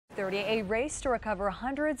5:30, a race to recover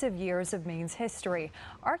hundreds of years of Maine's history.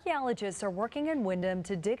 Archaeologists are working in Windham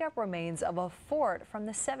to dig up remains of a fort from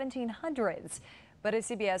the 1700s. But as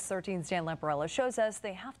CBS 13's Dan Lamparello shows us,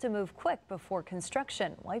 they have to move quick before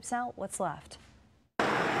construction wipes out what's left.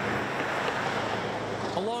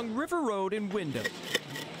 Along River Road in Windham,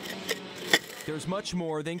 there's much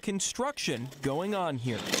more than construction going on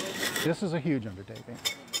here. This is a huge undertaking.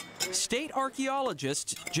 State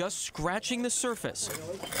archaeologists just scratching the surface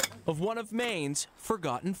of one of Maine's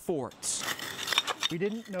forgotten forts. We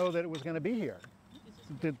didn't know that it was going to be here.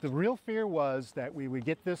 The real fear was that we would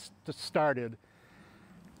get this started,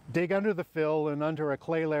 dig under the fill and under a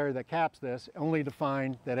clay layer that caps this, only to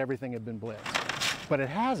find that everything had been blitzed. But it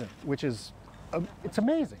hasn't, which is, it's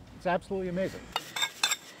amazing. It's absolutely amazing.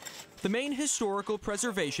 The Maine Historical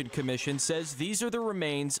Preservation Commission says these are the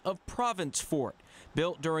remains of Province Fort,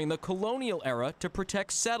 built during the colonial era to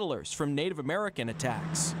protect settlers from Native American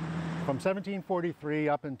attacks. From 1743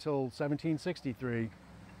 up until 1763,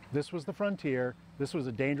 this was the frontier. This was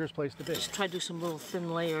a dangerous place to be. Just try to do some little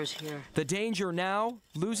thin layers here. The danger now,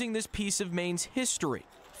 losing this piece of Maine's history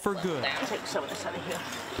for good. Take some of this out of here.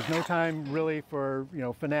 There's no time really for,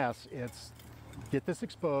 finesse. It's get this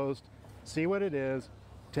exposed, see what it is,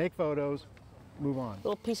 take photos, move on.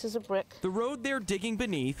 Little pieces of brick. The road they're digging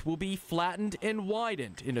beneath will be flattened and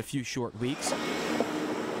widened in a few short weeks,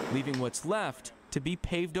 leaving what's left to be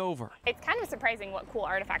paved over. It's kind of surprising what cool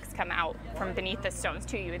artifacts come out from beneath the stones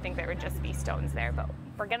too. You would think there would just be stones there, but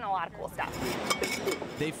we're getting a lot of cool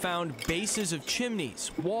stuff. They found bases of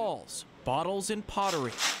chimneys, walls, bottles, and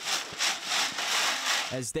pottery.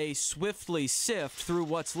 As they swiftly sift through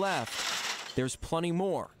what's left, there's plenty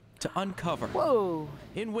more to uncover. Whoa!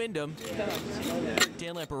 In Windham,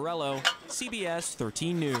 Dan Lamparello, CBS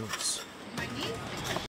 13 News.